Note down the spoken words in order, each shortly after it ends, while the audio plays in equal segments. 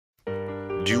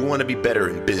Do you want to be better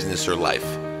in business or life?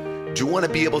 Do you want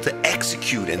to be able to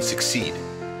execute and succeed?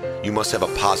 You must have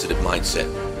a positive mindset.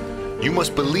 You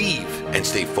must believe and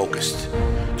stay focused.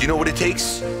 Do you know what it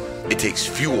takes? It takes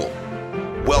fuel.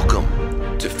 Welcome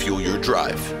to Fuel Your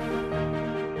Drive.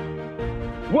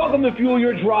 Welcome to Fuel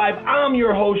Your Drive. I'm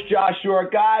your host, Joshua.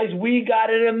 Guys, we got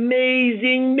an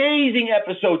amazing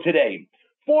episode today.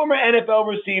 Former NFL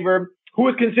receiver who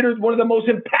is considered one of the most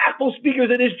impactful speakers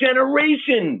of this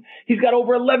generation. He's got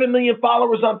over 11 million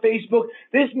followers on Facebook.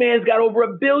 This man's got over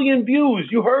 1 billion views.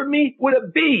 You heard me? With a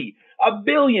B. 1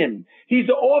 billion. He's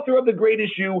the author of The Great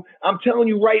Issue. I'm telling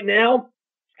you right now,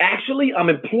 actually, I'm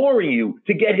imploring you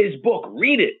to get his book.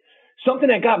 Read it. Something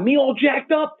that got me all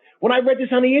jacked up when I read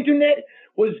this on the internet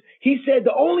was he said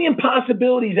the only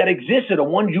impossibilities that exist are the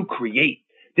ones you create.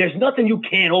 There's nothing you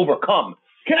can't overcome.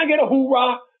 Can I get a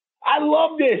hoorah? I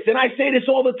love this, and I say this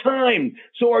all the time.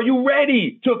 So are you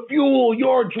ready to fuel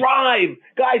your drive?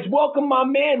 Guys, welcome my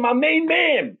main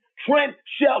man, Trent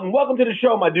Shelton. Welcome to the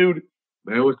show, my dude.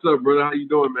 Man, what's up, brother? How you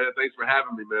doing, man? Thanks for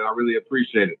having me, man. I really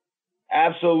appreciate it.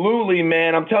 Absolutely,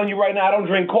 man. I'm telling you right now, I don't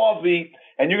drink coffee,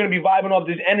 and you're going to be vibing off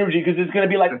this energy because it's going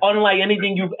to be like unlike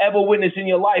anything you've ever witnessed in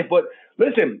your life. But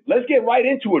listen, let's get right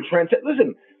into it, Trent.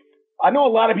 Listen, I know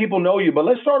a lot of people know you, but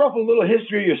let's start off with a little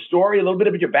history of your story, a little bit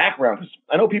of your background, because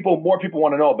I know more people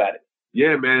want to know about it.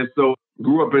 Yeah, man. So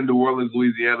grew up in New Orleans,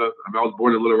 Louisiana. I was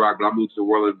born in Little Rock, but I moved to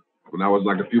New Orleans when I was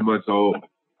like a few months old.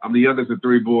 I'm the youngest of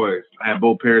 3 boys. I had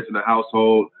both parents in the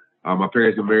household. My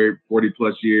parents were married 40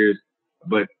 plus years.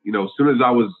 But, you know, as soon as I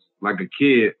was like a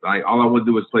kid, like all I wanted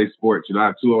to do was play sports. You know, I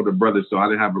have 2 older brothers, so I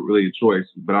didn't have really a choice.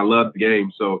 But I loved the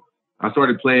game. So I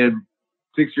started playing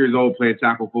 6 years old, playing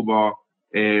tackle football.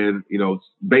 And, you know,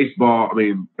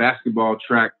 basketball,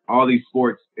 track, all these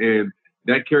sports. And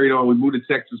that carried on. We moved to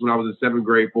Texas when I was in 7th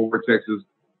grade, Fort Worth, Texas.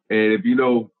 And if you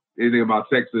know anything about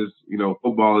Texas, you know,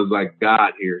 football is like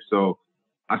God here. So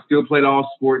I still played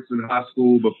all sports in high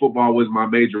school, but football was my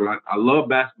major. I love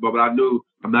basketball, but I knew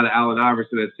I'm not an Allen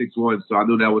Iverson at 6'1", so I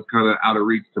knew that was kind of out of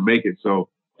reach to make it. So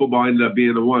football ended up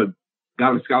being the one.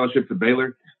 Got a scholarship to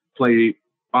Baylor, played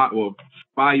 5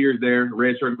 years there,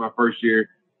 redshirted my first year.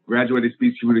 Graduated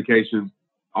speech communications,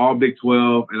 all Big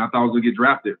 12, and I thought I was going to get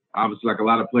drafted. Obviously, like a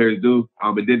lot of players do.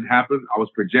 It didn't happen. I was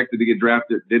projected to get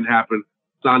drafted. Didn't happen.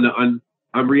 Signed an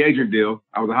unfree agent deal.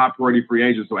 I was a high priority free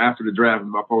agent, so after the draft,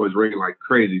 my phone was ringing like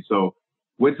crazy. So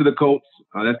went to the Colts.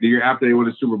 That's the year after they won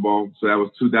the Super Bowl. So that was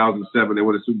 2007. They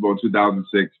won the Super Bowl in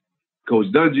 2006. Coach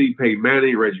Dungy, Peyton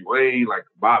Manning, Reggie Wayne, like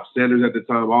Bob Sanders at the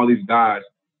time, all these guys.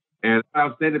 And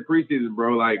outstanding preseason,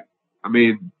 bro.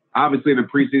 Obviously, in the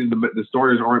preseason, the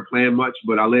starters aren't playing much,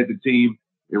 but I led the team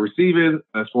in receiving.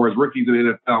 As far as rookies in the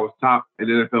NFL, I was top in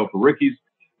the NFL for rookies.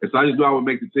 And so I just knew I would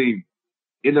make the team.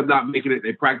 Ended up not making it.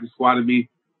 They practice squatted me.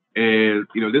 And,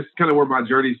 you know, this is kind of where my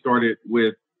journey started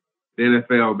with the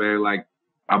NFL, man. Like,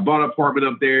 I bought an apartment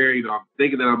up there. You know, I'm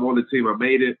thinking that I'm on the team. I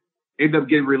made it. Ended up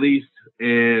getting released.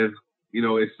 And, you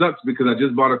know, it sucks because I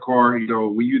just bought a car. You know,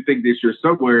 when you think that you're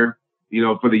somewhere, you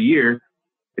know, for the year,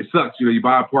 it sucks. You know, you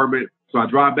buy an apartment. So I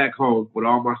drive back home with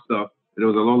all my stuff, and it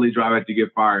was a lonely drive after you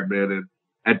get fired, man. And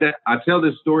at that, I tell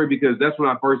this story because that's when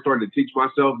I first started to teach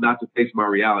myself not to face my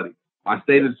reality. I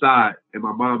stayed inside in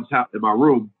my mom's house, in my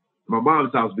room, in my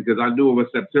mom's house, because I knew it was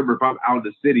September. If I'm out in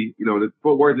the city, you know,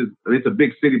 Fort Worth it's a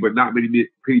big city, but not many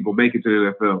people make it to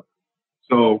the NFL.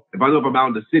 So if I know if I'm out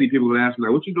in the city, people are going to ask me,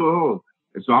 like, what you doing home?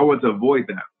 And so I wanted to avoid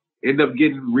that. End up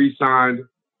getting re-signed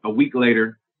a week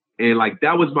later. And, like,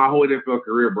 that was my whole NFL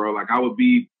career, bro. Like, I would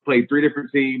play 3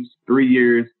 different teams, 3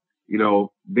 years, you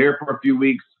know, there for a few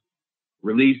weeks,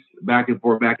 released, back and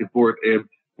forth. And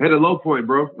I had a low point,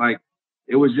 bro. Like,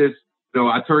 it was just, you know,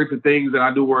 I turned to things that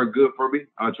I knew weren't good for me.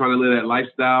 I was trying to live that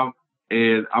lifestyle.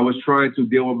 And I was trying to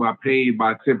deal with my pain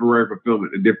by temporary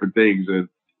fulfillment and different things. And,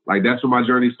 like, that's when my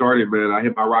journey started, man. I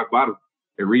hit my rock bottom.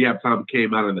 And rehab time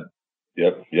came out of that.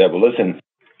 Yep. But listen,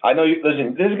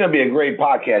 this is going to be a great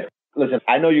podcast. Listen,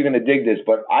 I know you're going to dig this,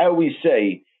 but I always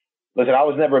say, listen, I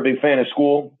was never a big fan of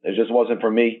school. It just wasn't for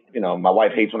me. You know, my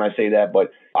wife hates when I say that, but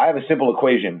I have a simple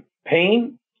equation.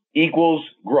 Pain equals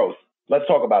growth. Let's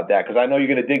talk about that because I know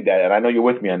you're going to dig that, and I know you're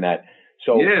with me on that.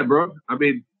 So yeah, bro. I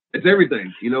mean, it's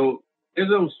everything. You know, there's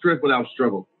no strength without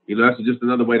struggle. You know, that's just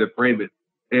another way to frame it.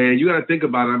 And you got to think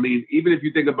about it. I mean, even if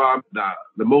you think about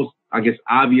the most, I guess,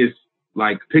 obvious,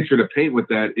 like, picture to paint with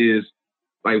that is,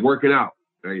 like, working out.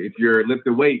 Right? If you're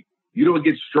lifting weight, you don't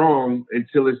get strong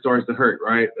until it starts to hurt,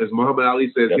 right? As Muhammad Ali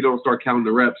says, you don't start counting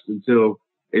the reps until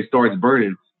it starts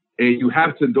burning. And you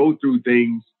have to go through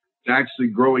things to actually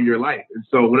grow in your life. And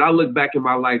so when I look back in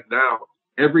my life now,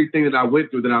 everything that I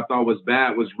went through that I thought was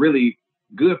bad was really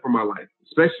good for my life.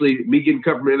 especially me getting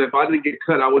cut from the NFL. If I didn't get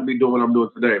cut, I wouldn't be doing what I'm doing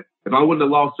today. If I wouldn't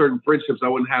have lost certain friendships, I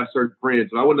wouldn't have certain friends.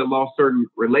 If I wouldn't have lost certain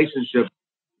relationships,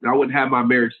 I wouldn't have my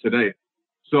marriage today.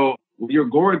 So when you're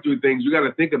going through things, you got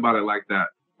to think about it like that,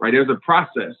 right? There's a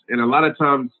process. And a lot of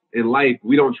times in life,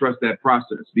 we don't trust that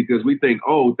process because we think,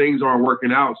 oh, things aren't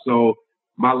working out, so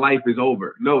my life is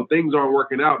over. No, things aren't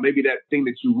working out. Maybe that thing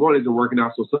that you want isn't working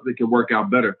out, so something can work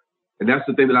out better. And that's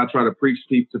the thing that I try to preach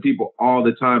to people all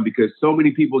the time, because so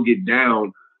many people get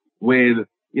down when,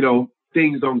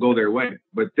 things don't go their way.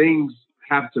 But things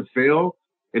have to fail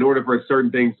in order for certain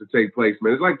things to take place,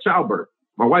 man. It's like childbirth.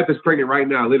 My wife is pregnant right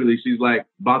now. Literally, she's like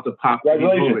about to pop,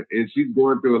 and she's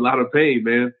going through a lot of pain,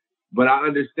 man. But I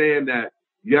understand that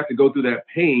you have to go through that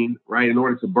pain, right, in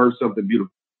order to birth something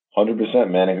beautiful.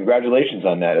 100%, man. And congratulations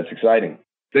on that. That's exciting.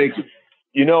 Thank you.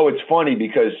 It's funny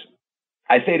because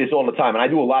I say this all the time, and I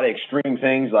do a lot of extreme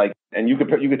things, and you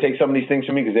could take some of these things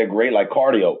from me because they're great, like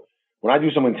cardio. When I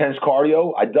do some intense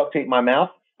cardio, I duct tape my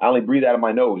mouth. I only breathe out of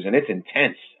my nose, and it's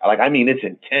intense. It's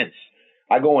intense.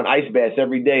 I go in ice baths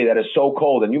every day that are so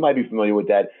cold, and you might be familiar with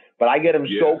that, but I get them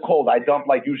so cold. I dump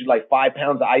usually 5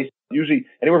 pounds of ice, usually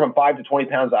anywhere from 5 to 20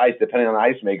 pounds of ice, depending on the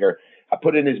ice maker. I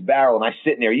put it in this barrel, and I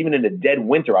sit in there. Even in the dead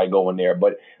winter, I go in there.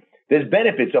 But there's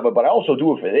benefits of it, but I also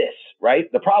do it for this,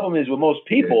 right? The problem is with most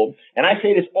people, and I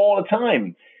say this all the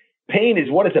time, pain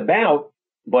is what it's about,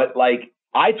 but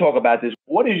I talk about this.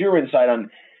 What is your insight on,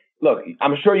 look,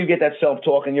 I'm sure you get that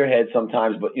self-talk in your head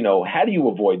sometimes, but, how do you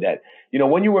avoid that?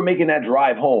 When you were making that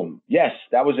drive home, yes,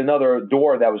 that was another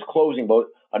door that was closing, but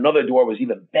another door was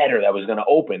even better that was going to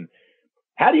open.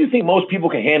 How do you think most people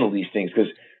can handle these things?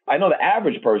 Because I know the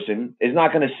average person is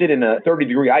not going to sit in a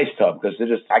 30-degree ice tub because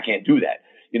I can't do that,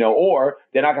 or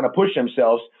they're not going to push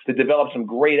themselves to develop some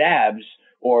great abs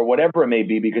or whatever it may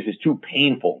be because it's too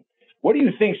painful. What do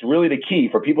you think is really the key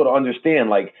for people to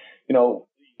understand?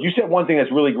 You said one thing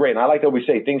that's really great, and I like to always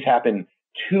say things happen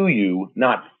to you,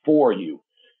 not for you.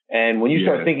 And when you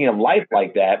start thinking of life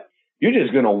like that, you're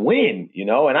just going to win,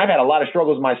 And I've had a lot of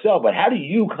struggles myself, but how do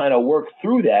you kind of work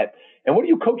through that? And what do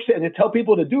you coach and tell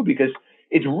people to do? Because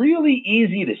it's really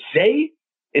easy to say,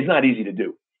 it's not easy to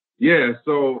do. Yeah,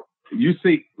 so you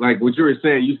seek, like what you were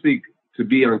saying, you seek to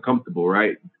be uncomfortable,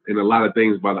 right? In a lot of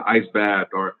things by the ice bath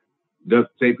or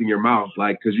duct taping your mouth,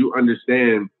 because you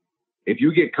understand if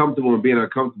you get comfortable in being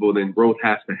uncomfortable, then growth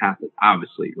has to happen,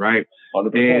 obviously, right?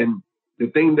 100%. And the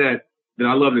thing that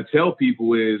I love to tell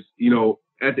people is,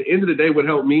 at the end of the day, what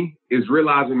helped me is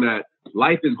realizing that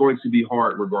life is going to be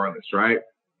hard regardless, right?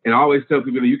 And I always tell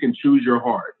people that you can choose your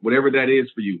heart, whatever that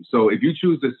is for you. So if you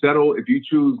choose to settle, if you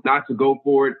choose not to go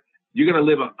for it, you're going to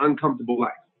live an uncomfortable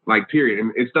life, period.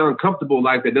 And it's the uncomfortable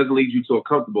life that doesn't lead you to a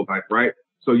comfortable life, right?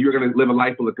 So you're going to live a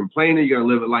life full of complaining. You're going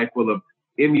to live a life full of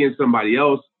envying somebody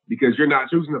else because you're not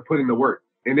choosing to put in the work.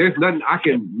 And there's nothing I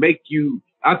can make you.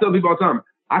 I tell people all the time,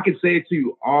 I can say it to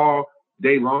you all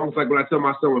day long. It's like when I tell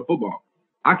my son with football,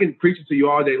 I can preach it to you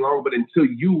all day long, but until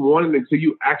you want it, until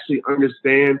you actually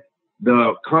understand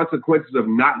the consequences of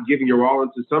not giving your all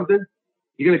into something,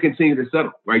 you're going to continue to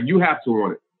settle, right? You have to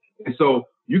want it. And so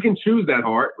you can choose that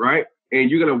heart, right? And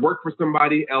you're going to work for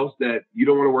somebody else that you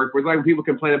don't want to work for. It's like when people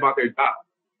complain about their job.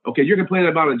 Okay, you're complaining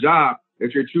about a job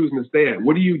that you're choosing to stay at.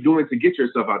 What are you doing to get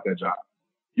yourself out that job?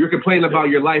 You're complaining about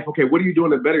your life. Okay, what are you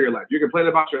doing to better your life? You're complaining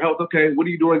about your health. Okay, what are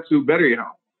you doing to better your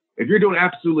health? If you're doing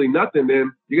absolutely nothing,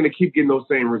 then you're going to keep getting those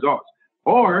same results.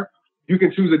 Or you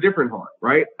can choose a different heart,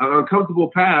 right? An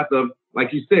uncomfortable path of,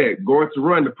 like you said, going to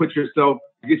run to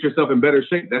get yourself in better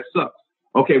shape. That sucks.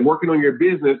 Okay, working on your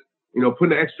business,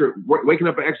 waking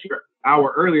up an extra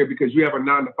hour earlier because you have a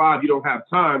 9 to 5, you don't have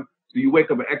time. So you wake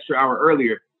up an extra hour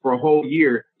earlier for a whole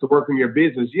year to work on your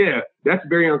business. Yeah, that's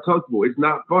very uncomfortable. It's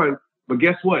not fun. But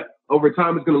guess what? Over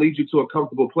time, it's going to lead you to a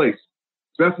comfortable place.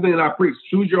 So that's the thing that I preach.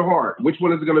 Choose your heart. Which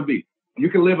one is it going to be? You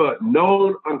can live a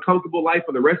known uncomfortable life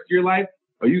for the rest of your life,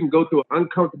 or you can go through an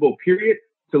uncomfortable period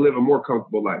to live a more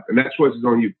comfortable life. And that choice is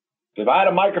on you. If I had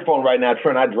a microphone right now,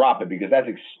 Trent, I'd drop it because that's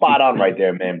spot on right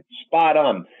there, man. Spot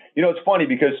on. It's funny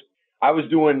because I was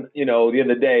doing, the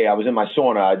other day, I was in my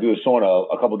sauna. I do a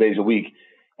sauna a couple days a week.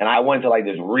 And I went to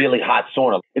this really hot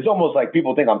sauna. It's almost like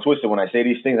people think I'm twisted when I say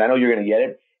these things. I know you're going to get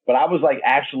it. But I was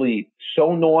actually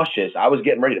so nauseous. I was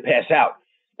getting ready to pass out.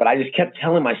 But I just kept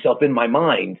telling myself in my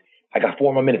mind, I got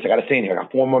 4 more minutes. I got to stay in here. I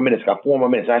got 4 more minutes. I got 4 more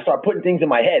minutes. And I start putting things in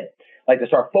my head, to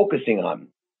start focusing on.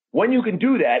 When you can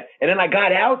do that, and then I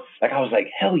got out, I was like,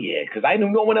 hell yeah, because I knew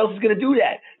no one else is going to do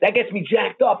that. That gets me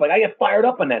jacked up. I get fired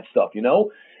up on that stuff,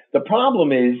 The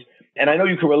problem is, and I know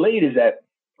you can relate, is that,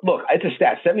 look, it's a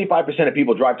stat. 75% of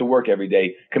people drive to work every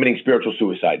day committing spiritual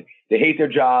suicide. They hate their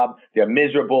job. They're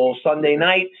miserable. Sunday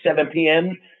night, 7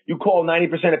 p.m., you call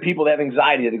 90% of people that have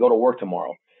anxiety to go to work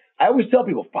tomorrow. I always tell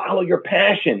people, follow your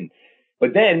passion.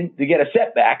 But then to get a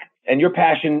setback and your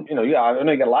passion, I know you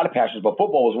got a lot of passions, but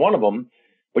football was one of them,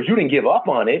 but you didn't give up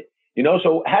on it.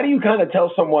 So how do you kind of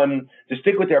tell someone to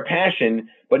stick with their passion,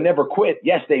 but never quit?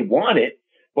 Yes, they want it,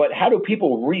 but how do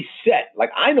people reset? Like,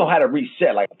 I know how to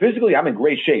reset. Like, physically, I'm in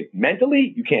great shape.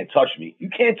 Mentally, you can't touch me. You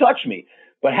can't touch me.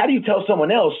 But how do you tell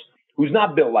someone else who's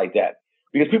not built like that?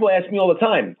 Because people ask me all the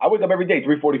time. I wake up every day,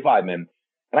 3:45, man.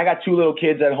 And I got 2 little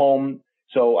kids at home.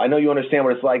 So I know you understand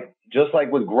what it's like. Just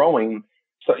like with growing,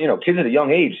 so, kids at a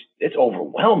young age, it's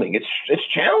overwhelming. It's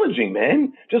challenging,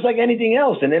 man, just like anything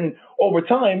else. And then over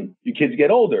time, your kids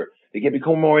get older. They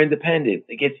become more independent.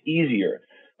 It gets easier.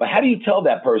 But how do you tell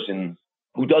that person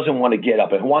who doesn't want to get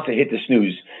up and who wants to hit the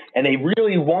snooze and they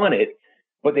really want it,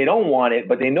 but they don't want it,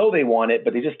 but they know they want it,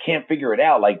 but they just can't figure it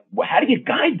out? Like, how do you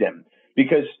guide them?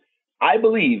 Because I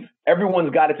believe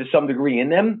everyone's got it to some degree in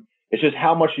them. It's just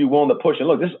how much you're willing to push. And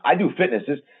look, I do fitness.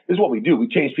 This is what we do. We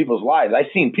change people's lives.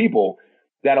 I've seen people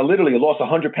that are literally lost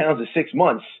 100 pounds in 6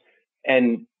 months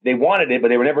and they wanted it, but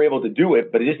they were never able to do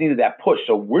it, but it just needed that push.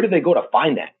 So where do they go to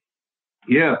find that?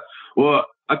 Yeah. Well,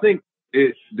 I think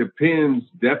it depends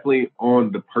definitely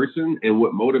on the person and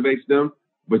what motivates them.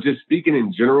 But just speaking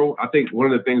in general, I think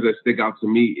one of the things that stick out to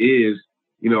me is,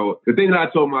 the thing that I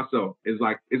told myself is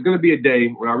like, it's going to be a day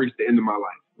when I reach the end of my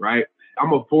life, right?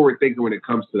 I'm a forward thinker when it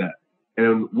comes to that.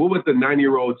 And what would the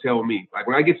 9-year-old tell me? Like,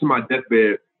 when I get to my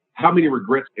deathbed, how many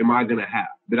regrets am I going to have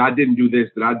that I didn't do this,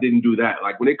 that I didn't do that?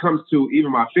 Like, when it comes to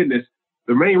even my fitness,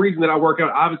 the main reason that I work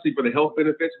out, obviously for the health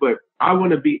benefits, but I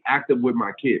want to be active with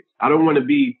my kids. I don't want to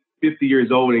be 50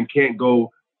 years old and can't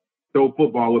go throw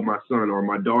football with my son or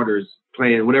my daughter's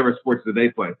playing whatever sports that they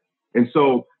play. And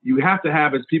so you have to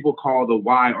have, as people call the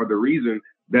why or the reason,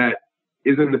 that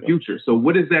is in the future. So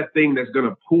what is that thing that's going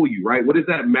to pull you, right? What is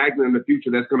that magnet in the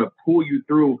future that's going to pull you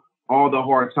through all the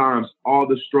hard times, all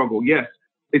the struggle? Yes,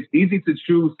 it's easy to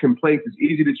choose complaints. It's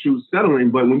easy to choose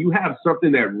settling. But when you have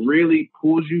something that really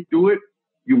pulls you through it,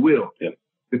 you will. Yep.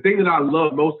 The thing that I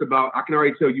love most about, I can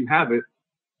already tell you have it,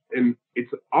 and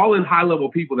it's all in high-level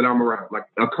people that I'm around, like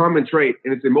a common trait,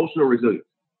 and it's emotional resilience,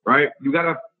 right? You got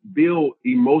to build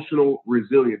emotional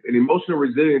resilience. And emotional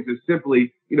resilience is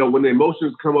simply, when the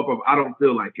emotions come up of I don't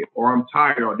feel like it, or I'm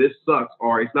tired, or this sucks,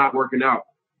 or it's not working out,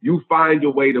 you find a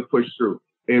way to push through.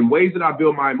 And ways that I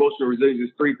build my emotional resilience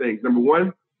is 3 things. Number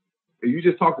 1, and you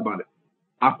just talked about it,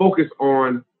 I focus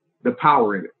on the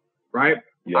power in it, right?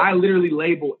 Yeah. I literally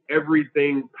label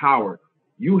everything power.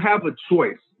 You have a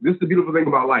choice. This is the beautiful thing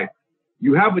about life.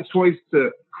 You have a choice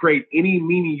to create any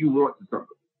meaning you want to something.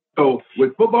 So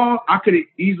with football, I could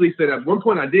easily say that at one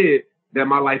point I did that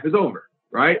my life is over,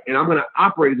 right? And I'm going to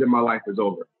operate as if my life is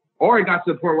over. Or it got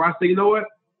to the point where I say, you know what?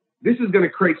 This is going to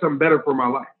create something better for my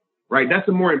life, right? That's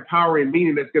a more empowering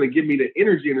meaning that's going to give me the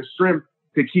energy and the strength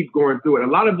to keep going through it.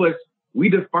 A lot of us, we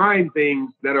define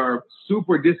things that are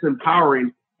super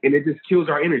disempowering and it just kills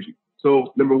our energy.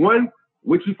 So number 1,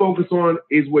 what you focus on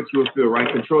is what you'll feel,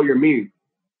 right? Control your meaning.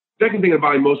 Second thing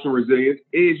about emotional resilience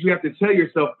is you have to tell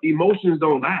yourself emotions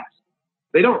don't last.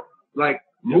 They don't. Like,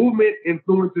 movement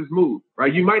influences mood,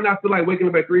 right? You might not feel like waking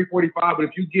up at 3:45, but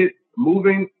if you get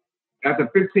moving after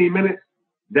 15 minutes,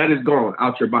 that is gone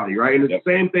out your body, right? And it's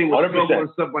the same thing with struggle and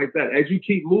stuff like that. As you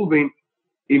keep moving,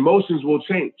 emotions will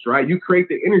change, right? You create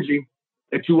the energy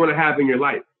that you want to have in your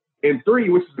life. And 3,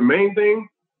 which is the main thing,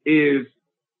 is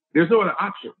there's no other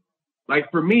option. Like,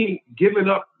 for me, giving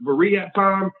up for rehab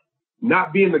time,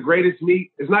 not being the greatest me,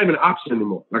 it's not even an option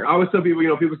anymore. Like, I always tell people,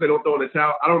 people say don't throw in the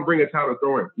towel. I don't bring a towel to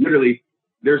throw in. Literally,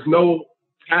 there's no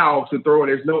towel to throw in.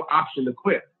 There's no option to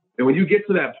quit. And when you get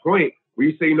to that point where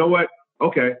you say, you know what?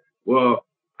 Okay, well,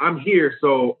 I'm here,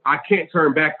 so I can't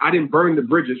turn back. I didn't burn the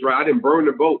bridges, right? I didn't burn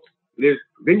the boats.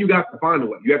 Then you got to find a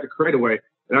way. You have to create a way.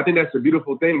 And I think that's a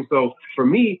beautiful thing. So for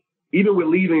me, even with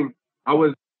leaving,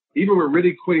 even with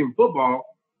really quitting football,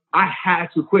 I had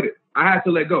to quit it. I had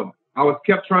to let go. I was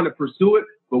kept trying to pursue it.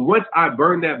 But once I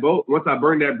burned that boat, once I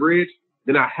burned that bridge,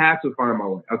 then I had to find my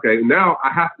way. Okay, now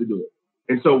I have to do it.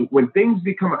 And so when things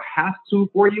become a have to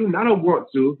for you, not a want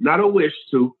to, not a wish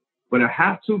to, but a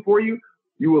have to for you,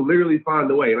 you will literally find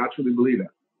the way. And I truly believe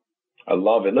that. I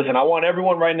love it. Listen, I want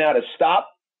everyone right now to stop.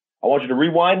 I want you to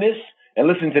rewind this and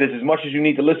listen to this as much as you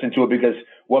need to listen to it, because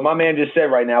what my man just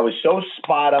said right now is so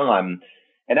spot on.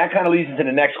 And that kind of leads into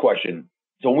the next question.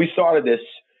 So when we started this,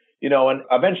 and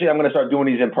eventually I'm going to start doing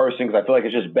these in person because I feel like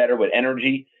it's just better with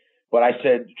energy. But I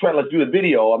said, Trent, let's do the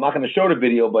video. I'm not going to show the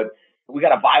video, but we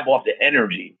got to vibe off the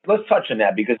energy. Let's touch on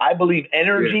that, because I believe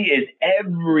energy is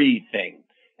everything.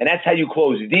 And that's how you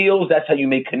close deals. That's how you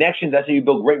make connections. That's how you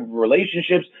build great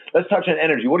relationships. Let's touch on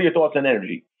energy. What are your thoughts on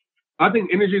energy? I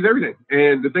think energy is everything.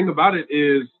 And the thing about it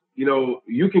is,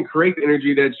 you can create the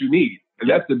energy that you need. And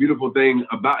that's the beautiful thing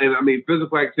about it. I mean,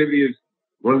 physical activity is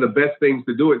one of the best things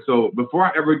to do it. So before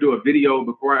I ever do a video,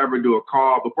 before I ever do a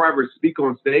call, before I ever speak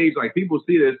on stage, like people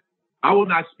see this, I will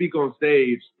not speak on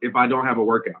stage if I don't have a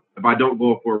workout, if I don't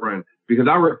go for a run, because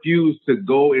I refuse to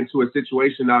go into a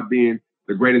situation not being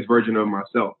the greatest version of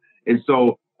myself. And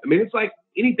so, I mean, it's like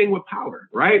anything with power,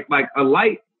 right? Like a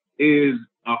light is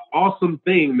an awesome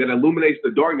thing that illuminates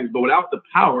the darkness, but without the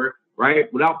power,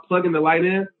 right? Without plugging the light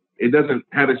in, it doesn't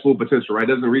have its full potential, right?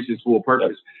 It doesn't reach its full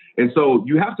purpose. And so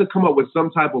you have to come up with some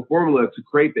type of formula to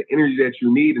create the energy that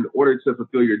you need in order to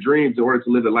fulfill your dreams, in order to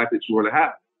live the life that you want to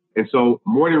have. And so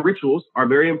morning rituals are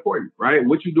very important, right?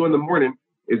 What you do in the morning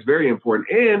is very important.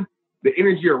 And the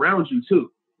energy around you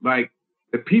too, like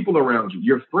the people around you,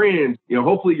 your friends,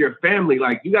 hopefully your family,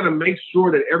 like you got to make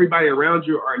sure that everybody around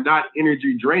you are not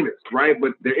energy drainers, right?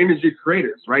 But they're energy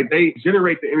creators, right? They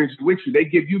generate the energy with you. They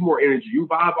give you more energy. You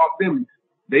vibe off them.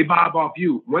 They vibe off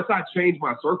you. Once I change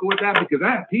my circle with that, because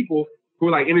I have people who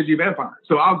are like energy vampires.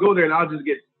 So I'll go there and I'll just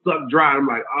get sucked dry. I'm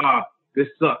like, this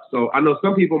sucks. So I know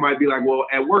some people might be like, well,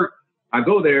 at work, I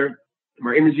go there,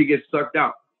 my energy gets sucked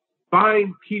out.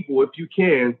 Find people, if you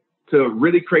can, to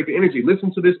really create the energy.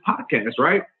 Listen to this podcast,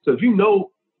 right? So if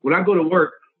when I go to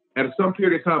work, at some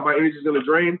period of time, my energy is going to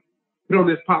drain, put on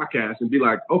this podcast and be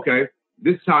like, okay,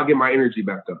 this is how I get my energy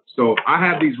back up. So I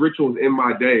have these rituals in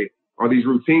my day, or these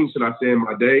routines, should I say, in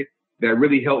my day that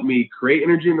really help me create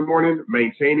energy in the morning,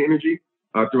 maintain energy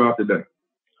throughout the day.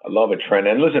 I love it, Trent.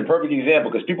 And listen, perfect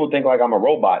example, because people think like I'm a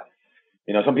robot.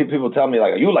 Some people tell me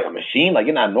like, are you like a machine? Like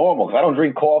you're not normal because I don't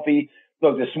drink coffee.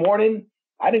 Look, this morning,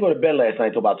 I didn't go to bed last night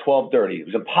until about 12:30. It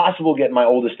was impossible getting my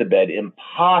oldest to bed.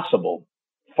 Impossible.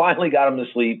 Finally got him to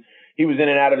sleep. He was in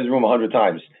and out of his room 100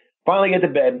 times. Finally get to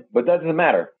bed, but that doesn't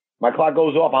matter. My clock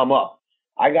goes off, I'm up.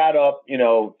 I got up,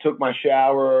 took my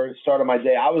shower, started my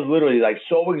day. I was literally like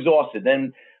so exhausted.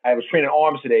 Then I was training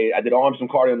arms today. I did arms and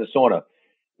cardio in the sauna.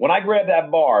 When I grabbed that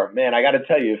bar, man, I got to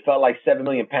tell you, it felt like 7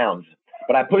 million pounds.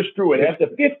 But I pushed through it. After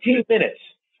 15 minutes,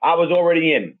 I was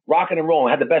already in, rocking and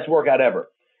rolling, had the best workout ever.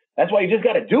 That's why you just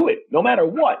got to do it, no matter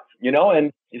what,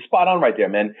 and you're spot on right there,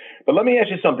 man. But let me ask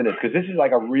you something, because this is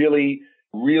like a really,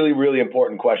 really, really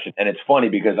important question. And it's funny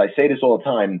because I say this all the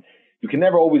time. You can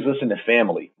never always listen to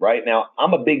family, right? Now,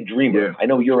 I'm a big dreamer. Yeah. I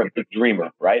know you're a big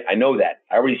dreamer, right? I know that.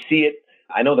 I already see it.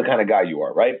 I know the kind of guy you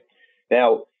are, right?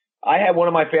 Now, I had one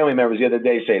of my family members the other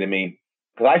day say to me,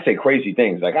 because I say crazy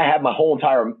things, like I have my whole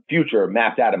entire future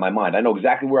mapped out in my mind. I know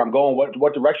exactly where I'm going,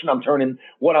 what direction I'm turning,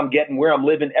 what I'm getting, where I'm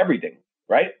living, everything,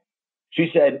 right?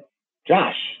 She said,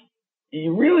 Josh,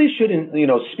 you really shouldn't,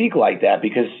 speak like that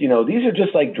because, these are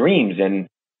just like dreams and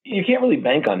you can't really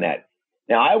bank on that.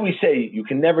 Now, I always say you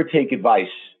can never take advice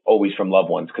always from loved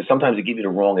ones because sometimes they give you the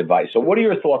wrong advice. So what are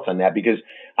your thoughts on that? Because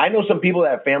I know some people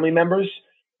that have family members,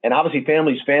 and obviously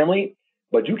family's family,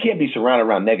 but you can't be surrounded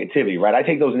around negativity, right? I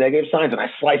take those negative signs and I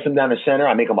slice them down the center.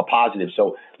 I make them a positive.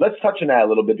 So let's touch on that a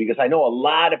little bit because I know a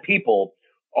lot of people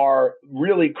are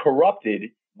really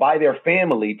corrupted by their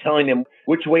family telling them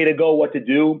which way to go, what to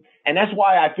do. And that's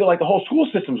why I feel like the whole school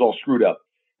system's all screwed up.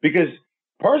 Because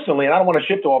personally, and I don't want to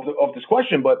shift off this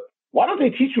question, but why don't they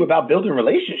teach you about building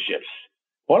relationships?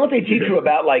 Why don't they teach you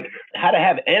about like how to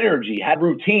have energy, have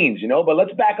routines, But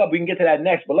let's back up. We can get to that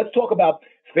next. But let's talk about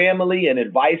family and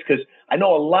advice because I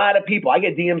know a lot of people. I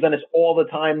get DMs on this all the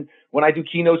time. When I do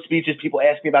keynote speeches, people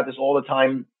ask me about this all the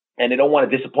time and they don't want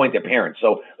to disappoint their parents.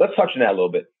 So let's touch on that a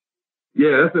little bit.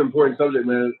 Yeah, that's an important subject,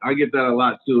 man. I get that a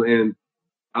lot too. And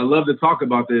I love to talk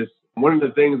about this. One of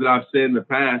the things that I've said in the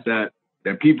past that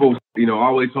people,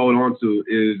 always hold on to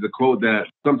is the quote that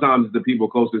sometimes the people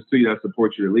closest to you that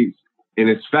support you the least. And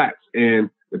it's facts. And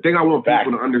the thing I want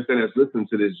people to understand as listening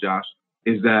to this, Josh,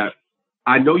 is that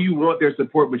I know you want their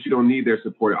support, but you don't need their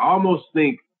support. I almost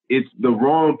think it's the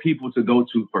wrong people to go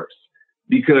to first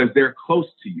because they're close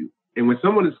to you. And when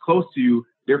someone is close to you,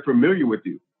 they're familiar with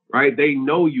you, right? They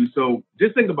know you. So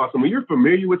just think about something. When you're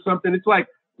familiar with something, it's like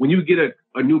when you get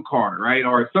a new car, right?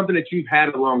 Or something that you've had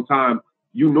a long time,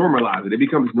 you normalize it. It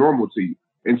becomes normal to you.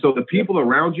 And so the people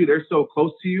around you, they're so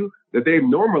close to you that they've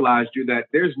normalized you that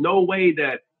there's no way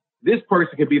that this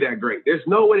person can be that great. There's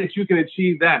no way that you can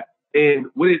achieve that. And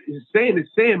what it is saying, it's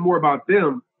saying more about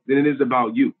them than it is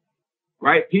about you,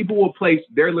 right? People will place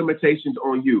their limitations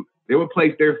on you. They will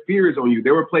place their fears on you.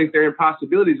 They will place their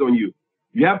impossibilities on you.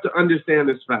 You have to understand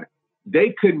this fact.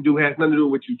 They couldn't do has nothing to do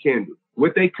with what you can do.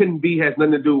 What they couldn't be has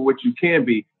nothing to do with what you can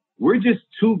be. We're just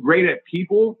too great at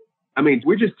people.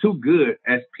 We're just too good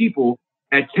as people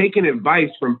at taking advice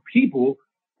from people,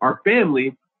 our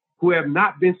family, who have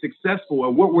not been successful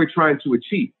at what we're trying to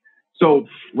achieve. So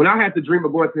when I had the dream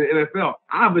of going to the NFL,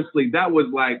 obviously that was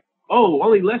like, oh,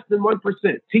 only less than 1%.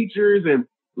 Teachers, and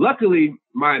luckily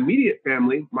my immediate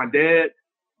family, my dad,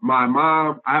 my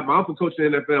mom, I have my uncle coached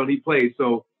in the NFL and he played.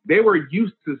 So they were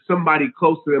used to somebody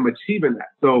close to them achieving that.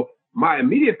 So my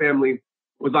immediate family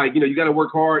was like, you got to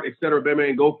work hard, et cetera,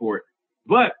 and go for it.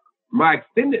 But my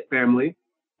extended family,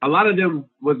 a lot of them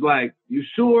was like, you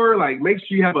sure? Like, make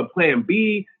sure you have a plan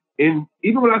B. And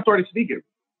even when I started speaking,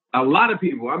 a lot of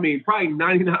people, I mean, probably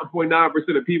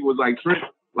 99.9% of people was like, Trent,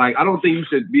 like, I don't think you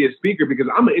should be a speaker because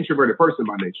I'm an introverted person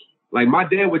by nature. Like, my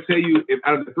dad would tell you, if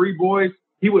out of the 3 boys,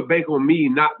 he would bank on me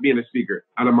not being a speaker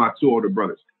out of my 2 older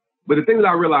brothers. But the thing that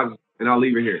I realized, and I'll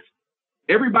leave it here,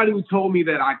 everybody who told me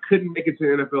that I couldn't make it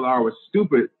to the NFL or was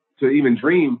stupid to even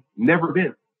dream, never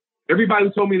been. Everybody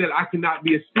who told me that I could not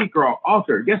be a speaker or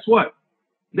author, guess what?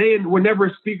 They were never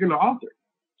a speaker and an author.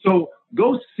 So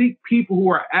go seek people who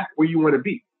are at where you want to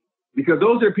be. Because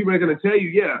those are the people that are going to tell you,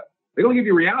 yeah, they're going to give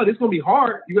you reality. It's going to be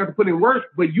hard. You have to put in work,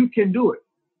 but you can do it.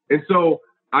 And so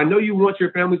I know you want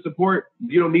your family support.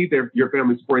 You don't need your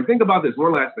family support. And think about this.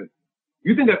 One last thing.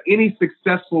 You think of any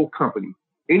successful company,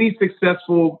 any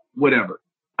successful whatever.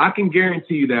 I can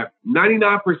guarantee you that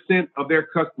 99% of their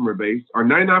customer base or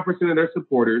 99% of their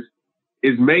supporters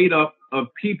is made up of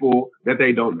people that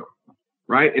they don't know,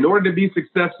 right? In order to be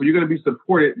successful, you're going to be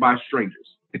supported by strangers.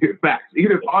 Facts.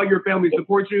 Even if all your family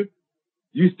supports you,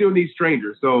 you still need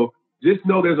strangers. So just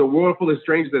know there's a world full of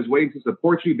strangers that's waiting to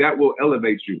support you. That will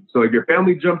elevate you. So if your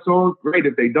family jumps on, great.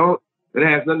 If they don't, that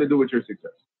has nothing to do with your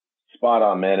success. Spot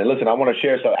on, man. And listen, I want to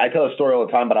share. So I tell a story all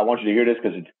the time, but I want you to hear this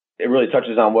because it really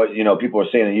touches on what people are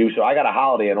saying to you. So I got a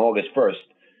holiday on August 1st.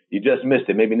 You just missed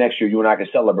it. Maybe next year you and I can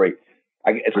celebrate.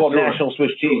 It's called National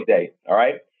Swiss Cheese Day. All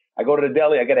right. I go to the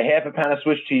deli. I get a half a pound of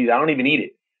Swiss cheese. I don't even eat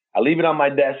it. I leave it on my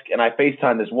desk and I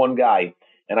FaceTime this one guy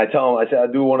and I tell him, I said,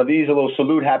 I'll do one of these, a little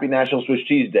salute, happy National Swiss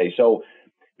Cheese Day. So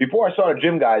before I started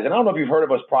Gym Guys, and I don't know if you've heard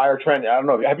of us prior, Trent. I don't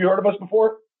know. Have you heard of us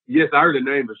before? Yes, I heard the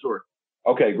name for sure.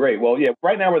 Okay, great. Well, yeah,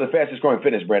 right now we're the fastest growing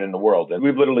fitness brand in the world. And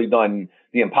we've literally done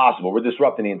the impossible. We're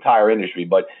disrupting the entire industry.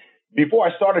 But before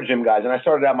I started Gym Guys, and I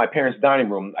started out in my parents' dining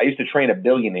room, I used to train a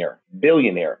billionaire.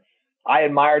 I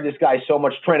admired this guy so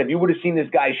much. Trent, if you would have seen this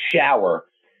guy shower,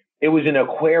 it was an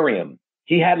aquarium.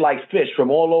 He had like fish from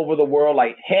all over the world,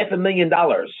 like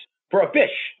 $500,000 for a fish.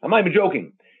 I'm not even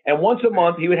joking. And once a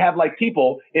month, he would have like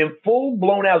people in full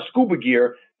blown out scuba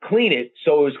gear clean it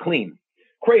so it was clean.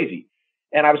 Crazy.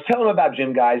 And I was telling him about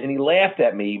Gym Guys, and he laughed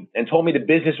at me and told me the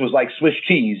business was like Swiss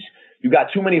cheese. You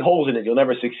got too many holes in it. You'll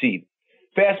never succeed.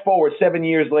 Fast forward 7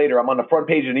 years later, I'm on the front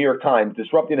page of the New York Times,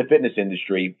 disrupting the fitness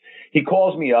industry. He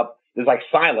calls me up. There's like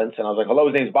silence. And I was like, hello,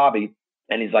 his name's Bobby.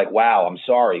 And he's like, wow, I'm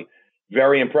sorry.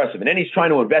 Very impressive. And then he's trying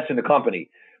to invest in the company.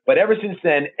 But ever since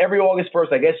then, every August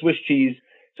 1st, I get Swiss cheese.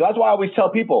 So that's why I always tell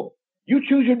people, you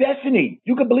choose your destiny.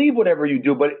 You can believe whatever you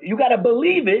do, but you got to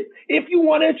believe it if you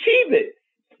want to achieve it.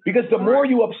 Because the more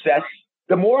you obsess,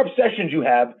 the more obsessions you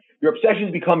have, your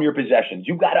obsessions become your possessions.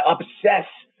 You got to obsess.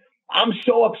 I'm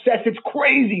so obsessed. It's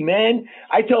crazy, man.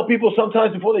 I tell people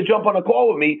sometimes before they jump on a call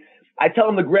with me, I tell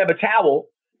them to grab a towel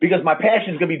because my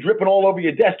passion is going to be dripping all over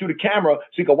your desk through the camera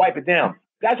so you can wipe it down.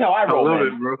 That's how I roll, I love man.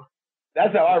 it, bro.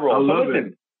 That's how I roll. I love so listen,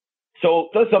 it. So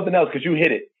that's something else because you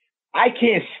hit it. I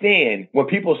can't stand when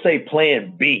people say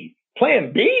plan B.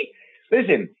 Plan B?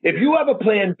 Listen, if you have a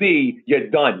plan B, you're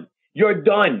done. You're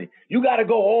done. You got to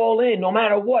go all in no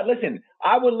matter what. Listen,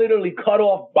 I would literally cut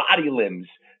off body limbs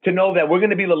to know that we're going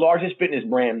to be the largest fitness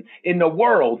brand in the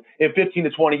world in 15 to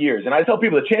 20 years. And I tell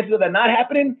people the chances of that not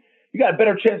happening, you got a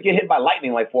better chance to get hit by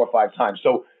lightning like 4 or 5 times.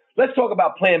 So let's talk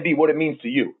about plan B, what it means to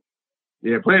you.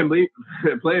 Yeah, plan B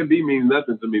means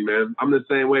nothing to me, man. I'm the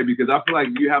same way because I feel like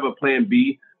if you have a plan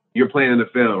B, you're planning to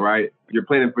fail, right? You're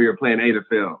planning for your plan A to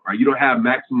fail, right? You don't have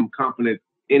maximum confidence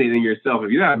in it in yourself.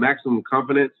 If you don't have maximum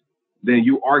confidence, then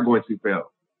you are going to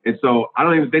fail. And so I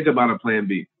don't even think about a plan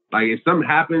B. Like if something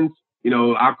happens,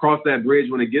 I'll cross that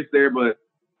bridge when it gets there. But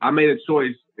I made a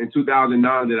choice in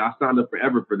 2009 that I signed up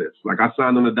forever for this. Like I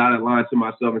signed on the dotted line to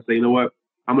myself and say, you know what?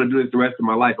 I'm going to do this the rest of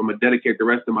my life. I'm going to dedicate the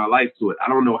rest of my life to it. I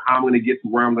don't know how I'm going to get to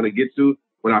where I'm going to get to.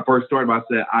 When I first started, I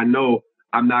said, I know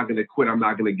I'm not going to quit. I'm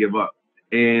not going to give up.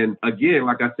 And again,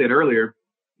 like I said earlier,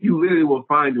 you literally will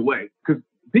find a way. Because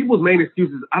people's main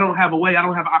excuse is, I don't have a way. I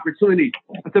don't have opportunity.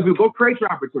 I tell people, go create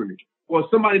your opportunity. Well,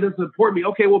 if somebody doesn't support me,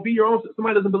 okay, well, be your own.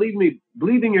 Somebody doesn't believe me.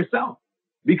 Believe in yourself.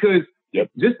 Because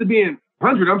just to be in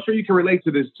 100, I'm sure you can relate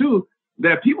to this too,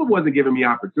 that people wasn't giving me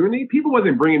opportunity. People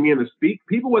wasn't bringing me in to speak.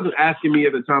 People wasn't asking me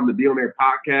at the time to be on their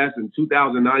podcast in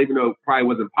 2009, even though it probably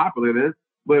wasn't popular then.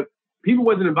 But people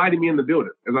wasn't inviting me in the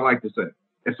building, as I like to say.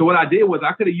 And so what I did was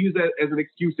I could have used that as an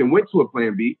excuse and went to a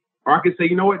plan B. Or I could say,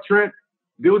 you know what, Trent,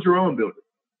 build your own building.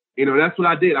 You know, that's what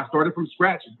I did. I started from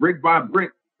scratch, brick by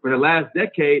brick, for the last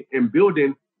decade in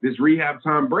building this Rehab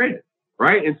Time brand,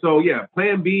 right? And so, yeah,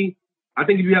 plan B, I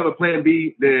think if you have a plan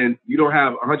B, then you don't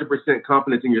have 100%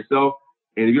 confidence in yourself.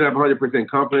 And if you don't have 100%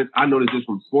 confidence, I know this just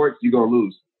from sports, you're going to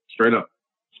lose straight up.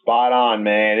 Spot on,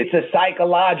 man. It's a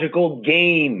psychological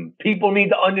game. People need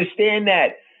to understand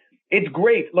that. It's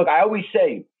great. Look, I always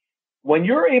say, when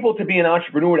you're able to be an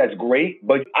entrepreneur, that's great.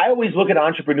 But I always look at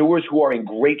entrepreneurs who are in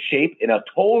great shape in a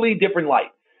totally different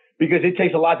light, because it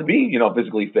takes a lot to be, you know,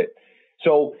 physically fit.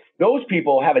 So those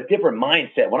people have a different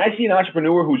mindset. When I see an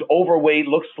entrepreneur who's overweight,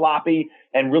 looks sloppy,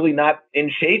 and really not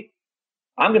in shape,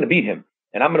 I'm going to beat him.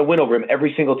 And I'm going to win over him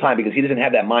every single time, because he doesn't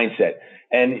have that mindset.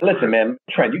 And listen, man,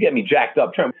 Trent, you get me jacked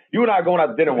up. Trent, you and I are going out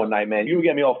to dinner one night, man. You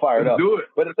get me all fired up. Let's do it.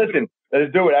 But listen,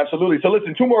 let's do it. Absolutely. So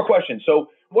listen, 2 more questions. So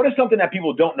what is something that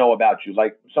people don't know about you?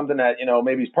 Like something that, you know,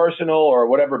 maybe is personal or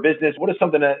whatever business. What is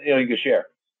something that, you know, you can share?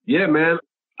 Yeah, man.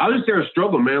 I'll just share a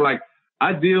struggle, man. Like,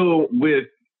 I deal with,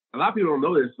 a lot of people don't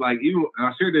know this. Like, even,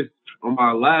 I shared this on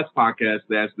my last podcast,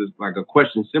 that's this, like a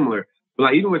question similar. But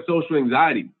like, even with social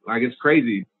anxiety, like, it's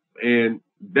crazy. And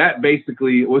that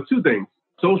basically was 2 things: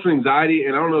 social anxiety,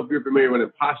 and I don't know if you're familiar with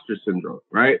imposter syndrome,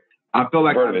 right? I feel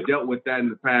like I've dealt with that in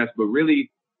the past, but really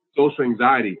social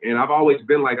anxiety. And I've always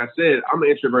been, like I said, I'm an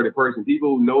introverted person.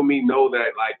 People who know me know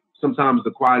that, like, sometimes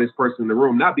the quietest person in the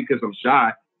room, not because I'm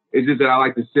shy. It's just that I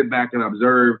like to sit back and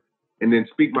observe and then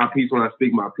speak my piece when I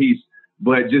speak my piece.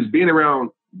 But just being around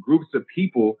groups of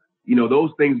people, you know,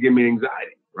 those things give me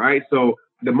anxiety, right? So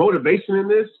the motivation in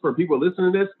this for people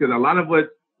listening to this, because a lot of us,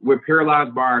 we're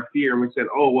paralyzed by our fear, and we said,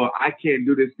 oh, well, I can't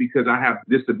do this because I have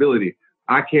disability.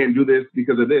 I can't do this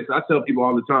because of this. I tell people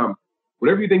all the time,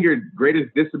 whatever you think your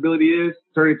greatest disability is,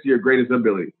 turn it to your greatest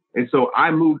ability. And so I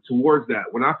move towards that.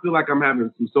 When I feel like I'm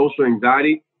having some social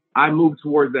anxiety, I move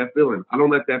towards that feeling. I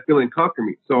don't let that feeling conquer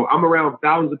me. So I'm around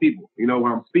thousands of people, you know,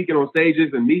 when I'm speaking on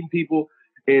stages and meeting people,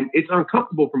 and it's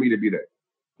uncomfortable for me to be there.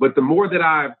 But the more that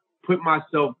I've put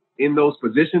myself in those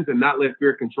positions and not let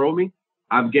fear control me,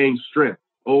 I've gained strength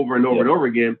over and over and over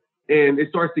again. And it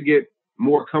starts to get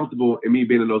more comfortable in me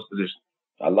being in those positions.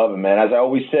 I love it, man. As I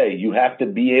always say, you have to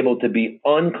be able to be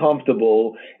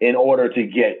uncomfortable in order to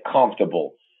get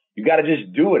comfortable. You got to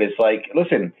just do it. It's like,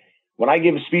 listen, when I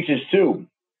give speeches too,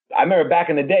 I remember back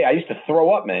in the day, I used to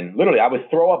throw up, man. Literally, I would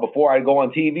throw up before I'd go on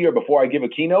TV or before I give a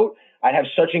keynote. I'd have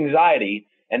such anxiety.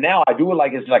 And now I do it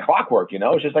like it's like clockwork, you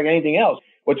know? It's just like anything else.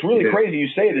 What's really crazy, you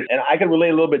say this, and I can relate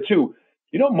a little bit too.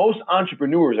 You know, most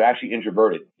entrepreneurs are actually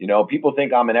introverted. You know, people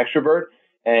think I'm an extrovert.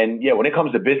 And yeah, when it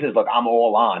comes to business, like I'm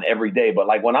all on every day. But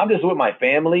like when I'm just with my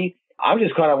family, I'm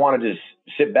just kind of want to just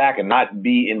sit back and not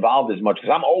be involved as much,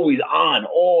 because I'm always on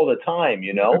all the time,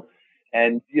 you know?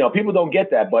 And, you know, people don't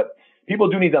get that, but people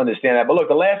do need to understand that. But look,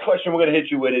 the last question we're going to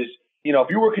hit you with is, you know, if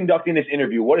you were conducting this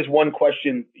interview, what is one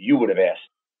question you would have asked?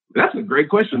 That's a great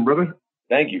question, brother.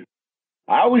 Thank you.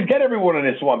 I always get everyone on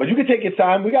this one, but you can take your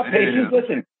time. We got patience. Yeah.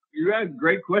 Listen. You ask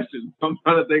great questions. I'm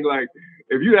trying to think, like,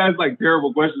 if you ask like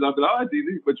terrible questions, I'll be like, oh, it's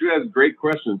easy. But you ask great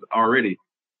questions already.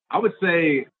 I would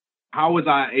say, how was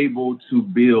I able to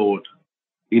build,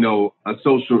 you know, a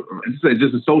social,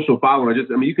 just a social following?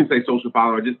 Just, I mean, you can say social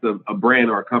following, just a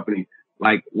brand or a company.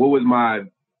 Like, what was my,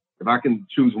 if I can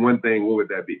choose one thing, what would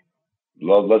that be?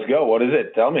 Let's go. What is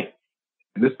it? Tell me.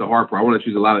 And this is the hard part. I want to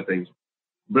choose a lot of things.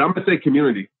 But I'm going to say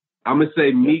community. I'm going to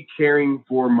say me caring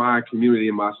for my community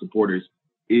and my supporters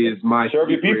is my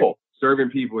serving people. Serving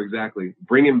people, exactly.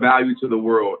 Bringing value to the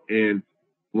world. And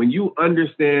when you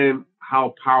understand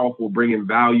how powerful bringing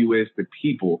value is to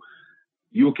people,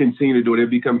 you'll continue to do it. It'll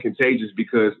become contagious,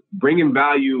 because bringing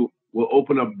value will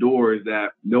open up doors that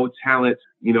no talent,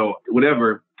 you know,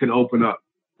 whatever can open up.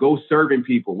 Go serving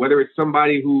people, whether it's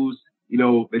somebody who's, you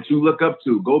know, that you look up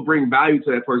to, go bring value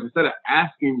to that person. Instead of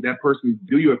asking that person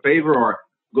to do you a favor or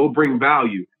go bring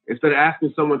value, instead of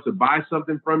asking someone to buy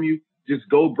something from you, just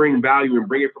go bring value and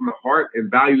bring it from the heart.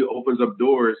 And value opens up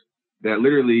doors that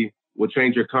literally will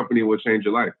change your company, will change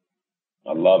your life.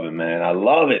 I love it, man. I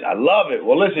love it. I love it.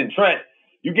 Well, listen, Trent,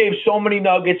 you gave so many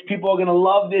nuggets. People are going to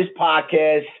love this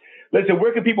podcast. Listen,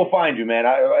 where can people find you, man?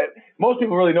 Most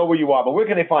people really know where you are, but where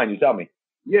can they find you? Tell me.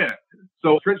 Yeah.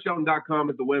 So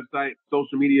TrentShelton.com is the website.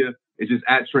 Social media is just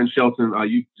at Trent Shelton.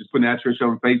 You just put at Trent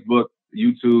Shelton, Facebook,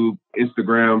 YouTube,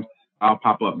 Instagram. I'll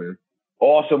pop up, man.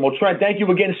 Awesome. Well, Trent, thank you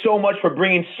again so much for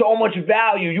bringing so much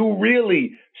value. You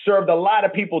really served a lot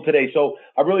of people today. So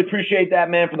I really appreciate that,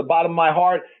 man, from the bottom of my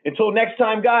heart. Until next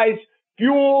time, guys,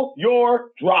 fuel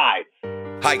your drive.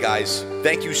 Hi, guys.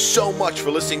 Thank you so much for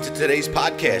listening to today's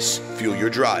podcast, Fuel Your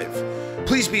Drive.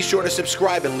 Please be sure to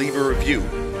subscribe and leave a review.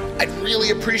 I'd really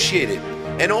appreciate it.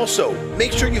 And also,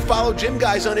 make sure you follow Gym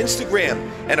Guys on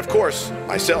Instagram. And of course,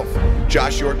 myself,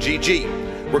 Josh York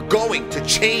GG. We're going to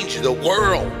change the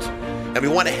world. And we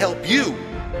want to help you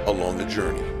along the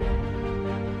journey.